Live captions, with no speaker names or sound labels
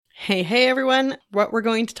Hey everyone. What we're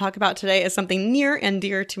going to talk about today is something near and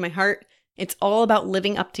dear to my heart. It's all about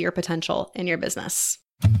living up to your potential in your business.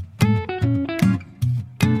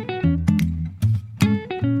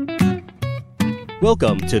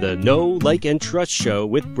 Welcome to the Know, Like, and Trust Show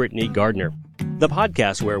with Brittany Gardner, the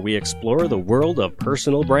podcast where we explore the world of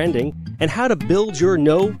personal branding and how to build your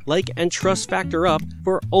know, like, and trust factor up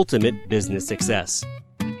for ultimate business success.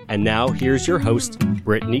 And now here's your host,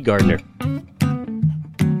 Brittany Gardner.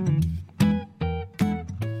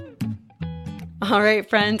 All right,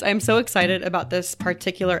 friends, I'm so excited about this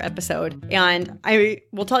particular episode. And I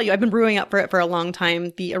will tell you, I've been brewing up for it for a long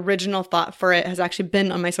time. The original thought for it has actually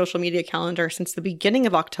been on my social media calendar since the beginning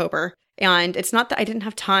of October. And it's not that I didn't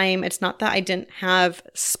have time. It's not that I didn't have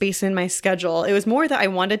space in my schedule. It was more that I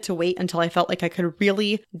wanted to wait until I felt like I could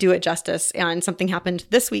really do it justice. And something happened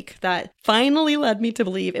this week that finally led me to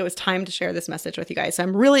believe it was time to share this message with you guys. So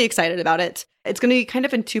I'm really excited about it. It's going to be kind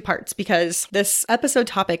of in two parts because this episode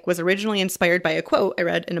topic was originally inspired by a quote I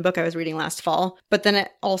read in a book I was reading last fall. But then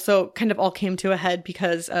it also kind of all came to a head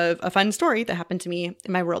because of a fun story that happened to me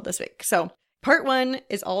in my world this week. So part one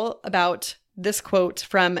is all about this quote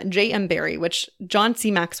from J.M. Barrie, which John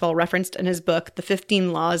C. Maxwell referenced in his book, The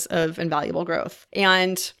 15 Laws of Invaluable Growth.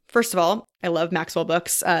 And first of all, I love Maxwell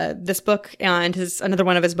books. This book and another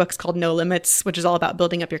one of his books called No Limits, which is all about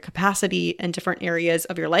building up your capacity in different areas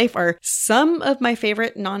of your life, are some of my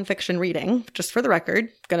favorite nonfiction reading, just for the record.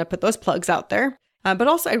 Gonna put those plugs out there. But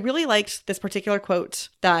also, I really liked this particular quote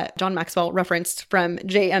that John Maxwell referenced from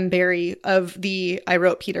J.M. Barrie of the I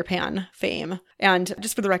Wrote Peter Pan fame. And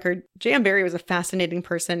just for the record, J.M. Barrie was a fascinating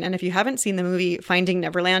person. And if you haven't seen the movie Finding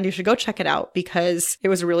Neverland, you should go check it out because it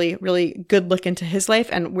was a really, really good look into his life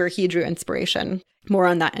and where he drew inspiration. More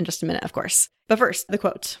on that in just a minute, of course. But first, the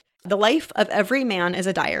quote. "The life of every man is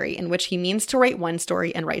a diary in which he means to write one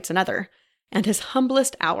story and writes another. And his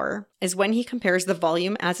humblest hour is when he compares the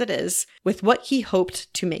volume as it is with what he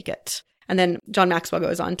hoped to make it." And then John Maxwell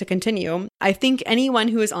goes on to continue, "I think anyone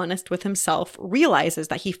who is honest with himself realizes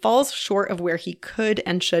that he falls short of where he could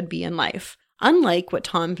and should be in life. Unlike what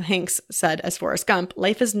Tom Hanks said as Forrest Gump,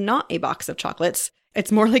 life is not a box of chocolates.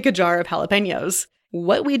 It's more like a jar of jalapenos.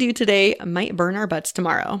 What we do today might burn our butts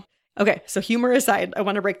tomorrow." Okay, so humor aside, I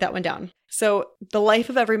want to break that one down. So the life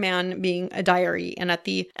of every man being a diary, and at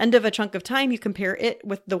the end of a chunk of time, you compare it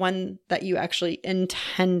with the one that you actually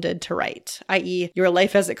intended to write, i.e. your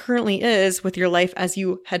life as it currently is with your life as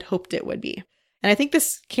you had hoped it would be. And I think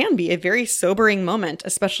this can be a very sobering moment,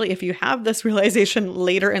 especially if you have this realization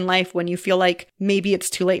later in life when you feel like maybe it's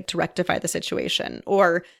too late to rectify the situation,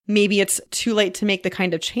 or maybe it's too late to make the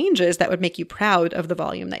kind of changes that would make you proud of the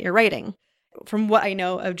volume that you're writing. From what I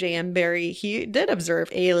know of J.M. Barrie, he did observe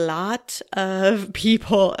a lot of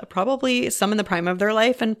people, probably some in the prime of their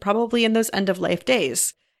life and probably in those end-of-life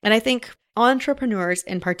days. And I think entrepreneurs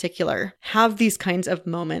in particular have these kinds of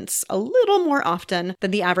moments a little more often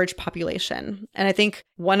than the average population. And I think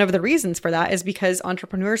one of the reasons for that is because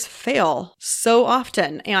entrepreneurs fail so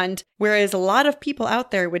often. And whereas a lot of people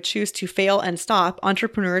out there would choose to fail and stop,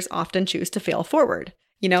 entrepreneurs often choose to fail forward.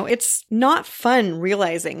 You know, it's not fun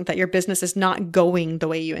realizing that your business is not going the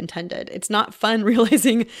way you intended. It's not fun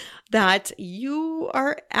realizing that you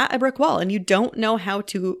are at a brick wall and you don't know how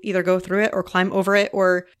to either go through it or climb over it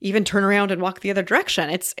or even turn around and walk the other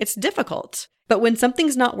direction. It's difficult. But when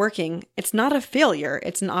something's not working, it's not a failure.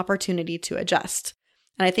 It's an opportunity to adjust.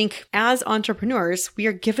 And I think as entrepreneurs, we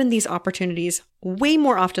are given these opportunities way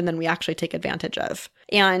more often than we actually take advantage of.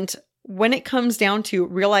 And when it comes down to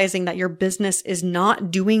realizing that your business is not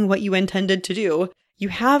doing what you intended to do, you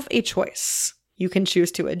have a choice. You can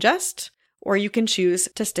choose to adjust, or you can choose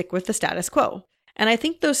to stick with the status quo. And I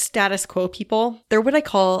think those status quo people, they're what I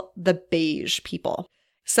call the beige people.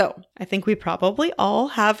 So I think we probably all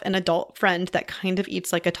have an adult friend that kind of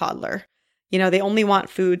eats like a toddler. You know, they only want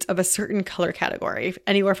foods of a certain color category,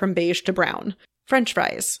 anywhere from beige to brown. French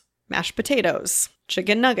fries, mashed potatoes,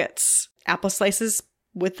 chicken nuggets, apple slices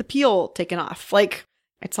with the peel taken off. Like,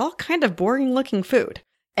 it's all kind of boring looking food.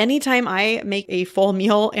 Anytime I make a full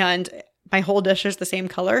meal and my whole dish is the same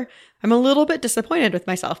color, I'm a little bit disappointed with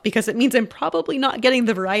myself because it means I'm probably not getting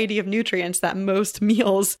the variety of nutrients that most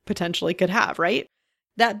meals potentially could have, right?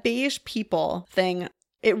 That beige people thing,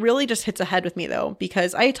 it really just hits ahead with me though,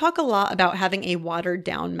 because I talk a lot about having a watered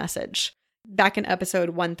down message. Back in episode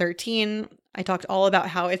 113, I talked all about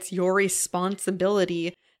how it's your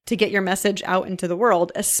responsibility to get your message out into the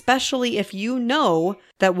world, especially if you know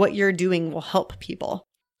that what you're doing will help people.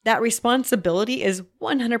 That responsibility is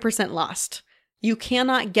 100% lost. You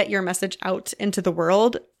cannot get your message out into the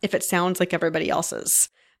world if it sounds like everybody else's.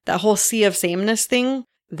 That whole sea of sameness thing,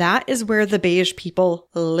 That is where the beige people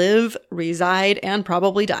live, reside, and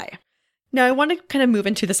probably die. Now, I want to kind of move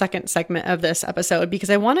into the second segment of this episode because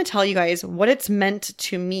I want to tell you guys what it's meant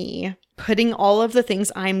to me putting all of the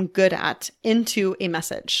things I'm good at into a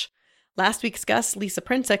message. Last week's guest, Lisa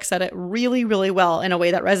Princik, said it really, really well in a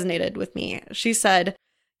way that resonated with me. She said,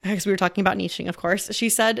 because we were talking about niching, of course, she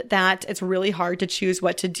said that it's really hard to choose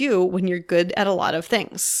what to do when you're good at a lot of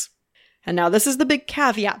things. And now this is the big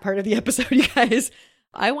caveat part of the episode, you guys.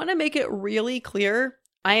 I want to make it really clear.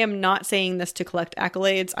 I am not saying this to collect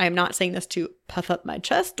accolades. I am not saying this to puff up my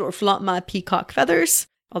chest or flaunt my peacock feathers,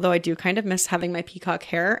 although I do kind of miss having my peacock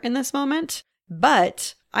hair in this moment.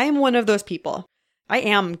 But I am one of those people. I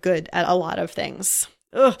am good at a lot of things.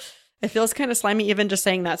 Ugh, it feels kind of slimy even just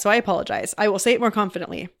saying that, so I apologize. I will say it more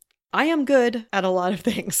confidently. I am good at a lot of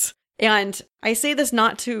things. And I say this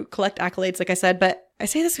not to collect accolades, like I said, but I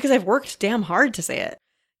say this because I've worked damn hard to say it.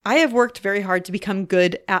 I have worked very hard to become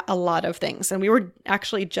good at a lot of things. And we were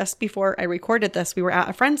actually, just before I recorded this, we were at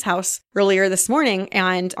a friend's house earlier this morning,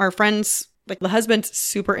 and our friend's, like the husband's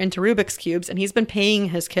super into Rubik's Cubes, and he's been paying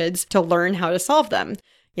his kids to learn how to solve them.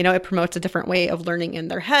 You know, it promotes a different way of learning in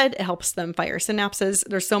their head. It helps them fire synapses.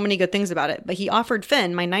 There's so many good things about it. But he offered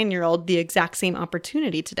Finn, my 9-year-old, the exact same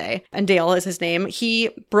opportunity today. And Dale is his name. He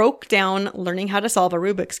broke down learning how to solve a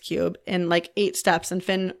Rubik's Cube in like 8 steps, and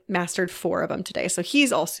Finn mastered 4 of them today. So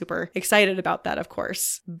he's all super excited about that, of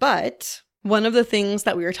course. But one of the things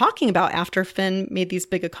that we were talking about after Finn made these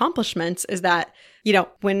big accomplishments is that, you know,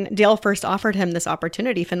 when Dale first offered him this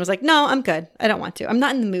opportunity, Finn was like, no, I'm good. I don't want to. I'm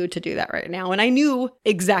not in the mood to do that right now. And I knew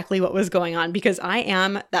exactly what was going on because I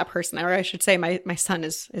am that person, or I should say my son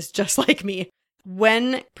is just like me.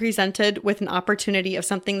 When presented with an opportunity of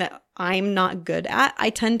something that I'm not good at, I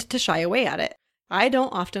tend to shy away at it. I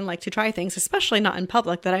don't often like to try things, especially not in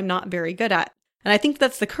public, that I'm not very good at. And I think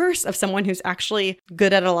that's the curse of someone who's actually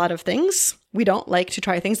good at a lot of things. We don't like to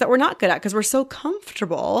try things that we're not good at because we're so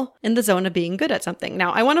comfortable in the zone of being good at something.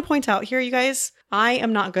 Now, I want to point out here, you guys, I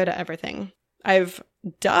am not good at everything. I've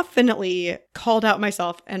definitely called out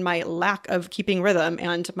myself and my lack of keeping rhythm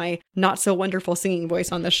and my not so wonderful singing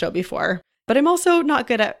voice on this show before. But I'm also not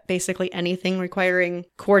good at basically anything requiring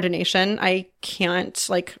coordination. I can't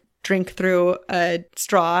drink through a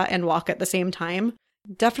straw and walk at the same time.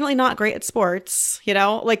 Definitely not great at sports,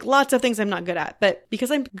 lots of things I'm not good at. But because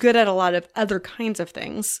I'm good at a lot of other kinds of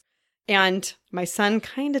things, and my son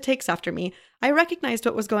kind of takes after me, I recognized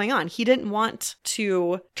what was going on. He didn't want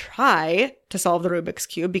to try to solve the Rubik's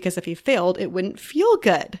Cube because if he failed, it wouldn't feel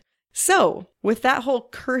good. So with that whole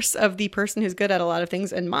curse of the person who's good at a lot of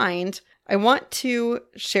things in mind, I want to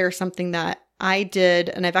share something that I did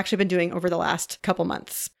and I've actually been doing over the last couple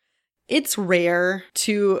months. It's rare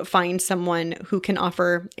to find someone who can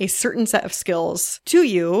offer a certain set of skills to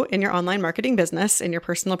you in your online marketing business, in your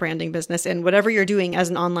personal branding business, and whatever you're doing as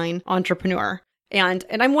an online entrepreneur. And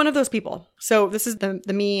I'm one of those people. So this is the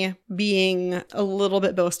me being a little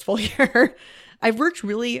bit boastful here. I've worked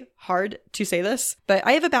really hard to say this, but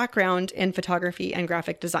I have a background in photography and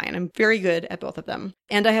graphic design. I'm very good at both of them.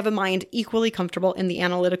 And I have a mind equally comfortable in the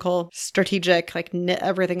analytical, strategic, knit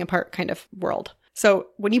everything apart kind of world. So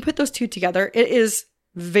when you put those two together, it is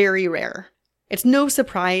very rare. It's no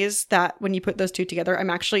surprise that when you put those two together, I'm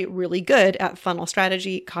actually really good at funnel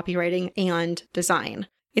strategy, copywriting, and design.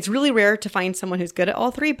 It's really rare to find someone who's good at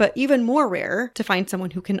all three, but even more rare to find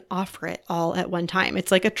someone who can offer it all at one time.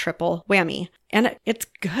 It's like a triple whammy. And it's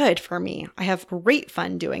good for me. I have great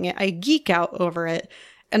fun doing it. I geek out over it.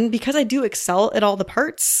 And because I do excel at all the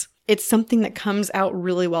parts, it's something that comes out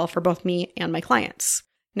really well for both me and my clients.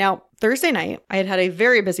 Now, Thursday night, I had a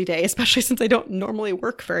very busy day, especially since I don't normally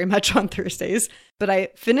work very much on Thursdays, but I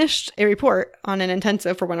finished a report on an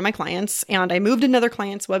intensive for one of my clients, and I moved another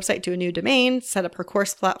client's website to a new domain, set up her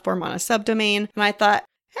course platform on a subdomain, and I thought,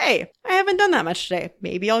 hey, I haven't done that much today.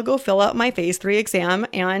 Maybe I'll go fill out my phase 3 exam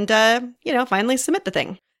and, finally submit the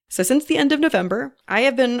thing. So since the end of November, I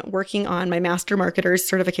have been working on my Master Marketer's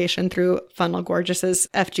certification through Funnel Gorgeous's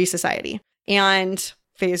FG Society. And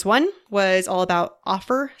Phase 1 was all about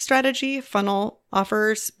offer strategy, funnel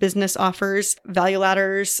offers, business offers, value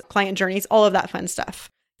ladders, client journeys, all of that fun stuff.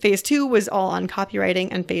 Phase 2 was all on copywriting,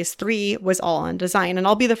 and Phase 3 was all on design. And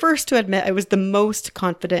I'll be the first to admit I was the most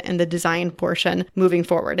confident in the design portion moving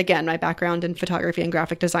forward. Again, my background in photography and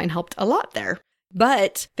graphic design helped a lot there.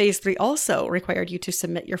 But Phase 3 also required you to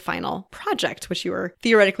submit your final project, which you were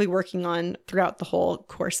theoretically working on throughout the whole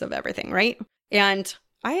course of everything, right? And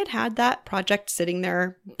I had that project sitting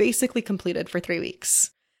there basically completed for 3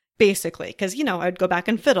 weeks. Basically, because, I would go back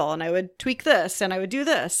and fiddle and I would tweak this and I would do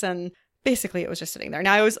this. And basically it was just sitting there.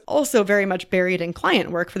 Now, I was also very much buried in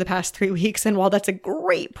client work for the past 3 weeks. And while that's a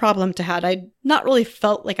great problem to have, I not really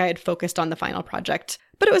felt like I had focused on the final project,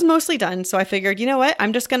 but it was mostly done. So I figured, you know what?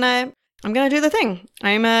 I'm going to do the thing.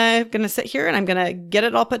 I'm going to sit here and I'm going to get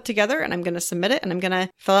it all put together and I'm going to submit it and I'm going to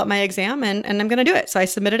fill out my exam and I'm going to do it. So I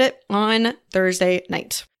submitted it on Thursday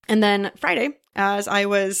night. And then Friday, as I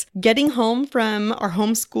was getting home from our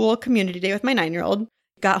homeschool community day with my 9-year-old,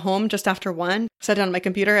 got home just after 1, sat down on my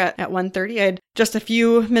computer at 1:30. I had just a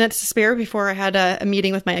few minutes to spare before I had a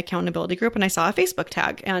meeting with my accountability group and I saw a Facebook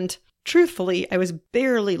tag. And truthfully, I was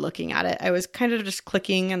barely looking at it. I was kind of just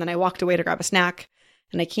clicking and then I walked away to grab a snack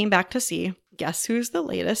and I came back to see, guess who's the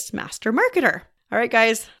latest master marketer? All right,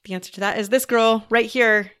 guys, the answer to that is this girl right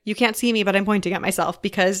here. You can't see me, but I'm pointing at myself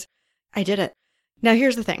because I did it. Now,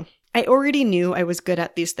 here's the thing. I already knew I was good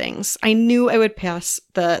at these things. I knew I would pass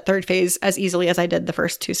the third phase as easily as I did the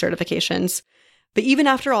first 2 certifications. But even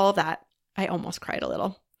after all of that, I almost cried a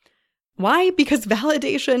little. Why? Because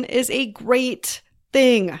validation is a great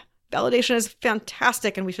thing. Validation is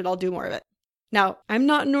fantastic and we should all do more of it. Now, I'm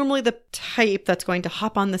not normally the type that's going to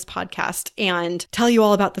hop on this podcast and tell you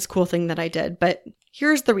all about this cool thing that I did, but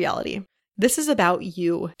here's the reality. This is about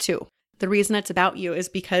you too. The reason it's about you is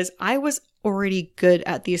because I was already good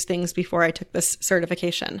at these things before I took this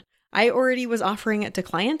certification. I already was offering it to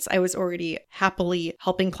clients. I was already happily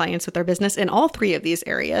helping clients with their business in all 3 of these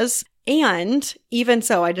areas. And even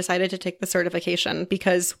so, I decided to take the certification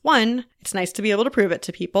because 1, it's nice to be able to prove it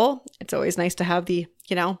to people. It's always nice to have the,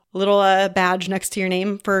 little badge next to your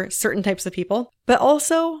name for certain types of people. But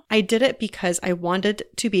also, I did it because I wanted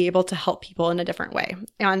to be able to help people in a different way.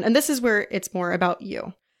 And this is where it's more about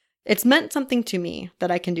you. It's meant something to me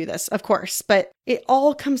that I can do this, of course, but it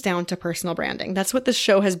all comes down to personal branding. That's what this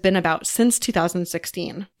show has been about since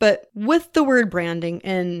 2016. But with the word branding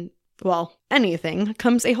in, anything,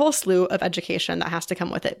 comes a whole slew of education that has to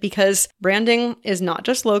come with it because branding is not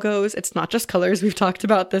just logos, it's not just colors. We've talked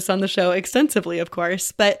about this on the show extensively, of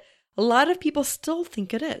course, but a lot of people still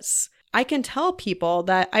think it is. I can tell people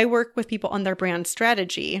that I work with people on their brand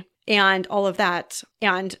strategy and all of that,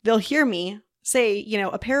 and they'll hear me say,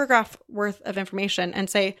 a paragraph worth of information and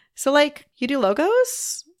say, so you do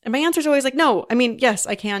logos? And my answer is always no, yes,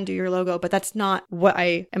 I can do your logo, but that's not what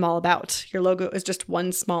I am all about. Your logo is just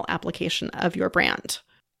one small application of your brand.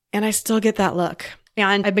 And I still get that look.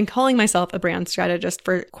 And I've been calling myself a brand strategist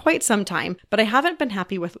for quite some time, but I haven't been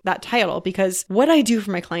happy with that title because what I do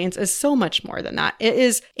for my clients is so much more than that. It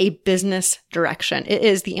is a business direction. It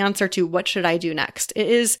is the answer to what should I do next? It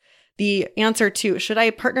is the answer to, should I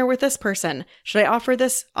partner with this person? Should I offer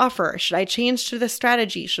this offer? Should I change to this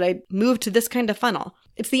strategy? Should I move to this kind of funnel?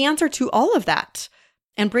 It's the answer to all of that.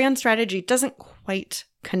 And brand strategy doesn't quite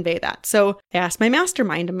convey that. So I asked my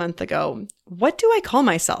mastermind a month ago, what do I call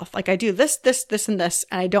myself? I do this, and this,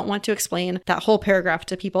 and I don't want to explain that whole paragraph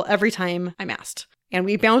to people every time I'm asked. And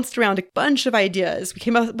we bounced around a bunch of ideas. We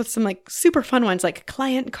came up with some super fun ones like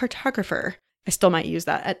client cartographer. I still might use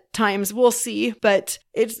that at times, we'll see, but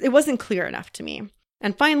it wasn't clear enough to me.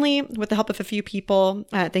 And finally, with the help of a few people,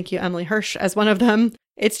 thank you, Emily Hirsch, as one of them,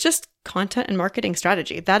 it's just content and marketing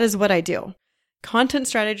strategy. That is what I do. Content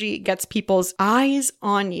strategy gets people's eyes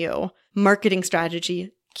on you. Marketing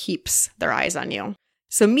strategy keeps their eyes on you.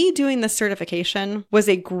 So me doing this certification was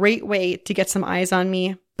a great way to get some eyes on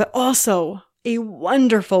me, but also a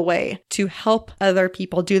wonderful way to help other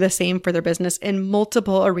people do the same for their business in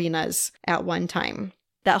multiple arenas at one time.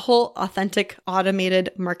 That whole authentic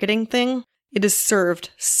automated marketing thing, it is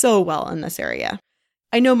served so well in this area.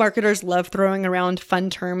 I know marketers love throwing around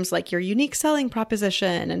fun terms like your unique selling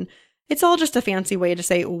proposition, and it's all just a fancy way to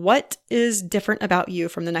say what is different about you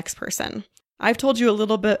from the next person. I've told you a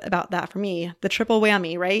little bit about that for me, the triple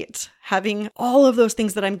whammy, right? Having all of those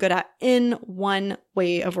things that I'm good at in one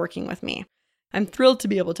way of working with me. I'm thrilled to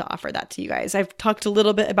be able to offer that to you guys. I've talked a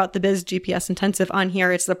little bit about the Biz GPS Intensive on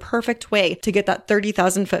here. It's the perfect way to get that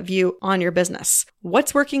 30,000 foot view on your business.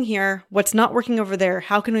 What's working here? What's not working over there?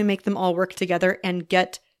 How can we make them all work together and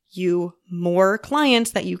get you more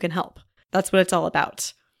clients that you can help? That's what it's all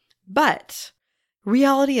about. But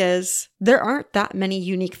reality is there aren't that many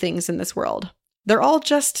unique things in this world. They're all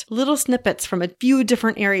just little snippets from a few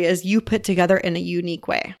different areas you put together in a unique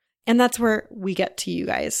way. And that's where we get to you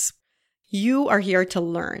guys. You are here to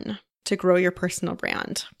learn, to grow your personal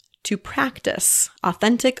brand, to practice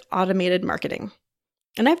authentic automated marketing.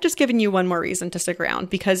 And I've just given you one more reason to stick around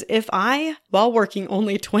because if I, while working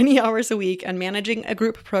only 20 hours a week and managing a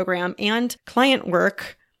group program and client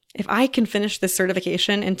work, if I can finish this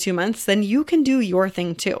certification in 2 months, then you can do your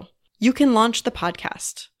thing too. You can launch the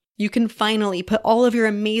podcast. You can finally put all of your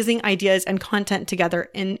amazing ideas and content together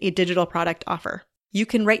in a digital product offer. You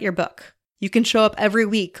can write your book. You can show up every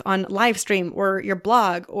week on live stream or your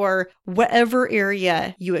blog or whatever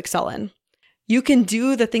area you excel in. You can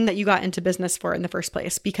do the thing that you got into business for in the first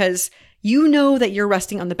place because you know that you're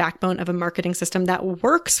resting on the backbone of a marketing system that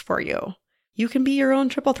works for you. You can be your own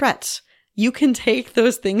triple threat. You can take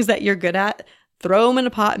those things that you're good at, throw them in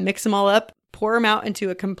a pot, mix them all up, pour them out into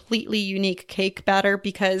a completely unique cake batter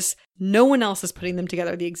because no one else is putting them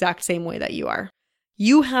together the exact same way that you are.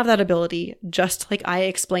 You have that ability, just like I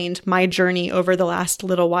explained my journey over the last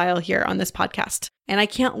little while here on this podcast. And I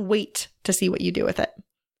can't wait to see what you do with it.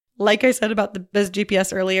 Like I said about the Biz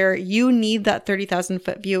GPS earlier, you need that 30,000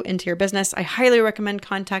 foot view into your business. I highly recommend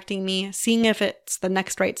contacting me, seeing if it's the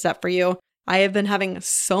next right step for you. I have been having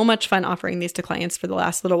so much fun offering these to clients for the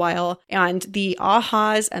last little while, and the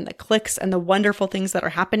ahas and the clicks and the wonderful things that are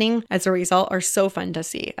happening as a result are so fun to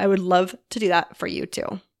see. I would love to do that for you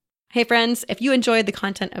too. Hey friends, if you enjoyed the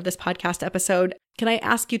content of this podcast episode, can I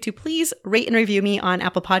ask you to please rate and review me on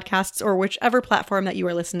Apple Podcasts or whichever platform that you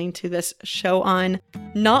are listening to this show on?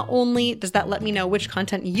 Not only does that let me know which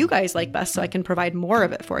content you guys like best so I can provide more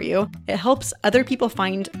of it for you, it helps other people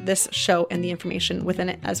find this show and the information within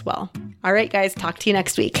it as well. All right, guys, talk to you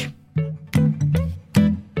next week.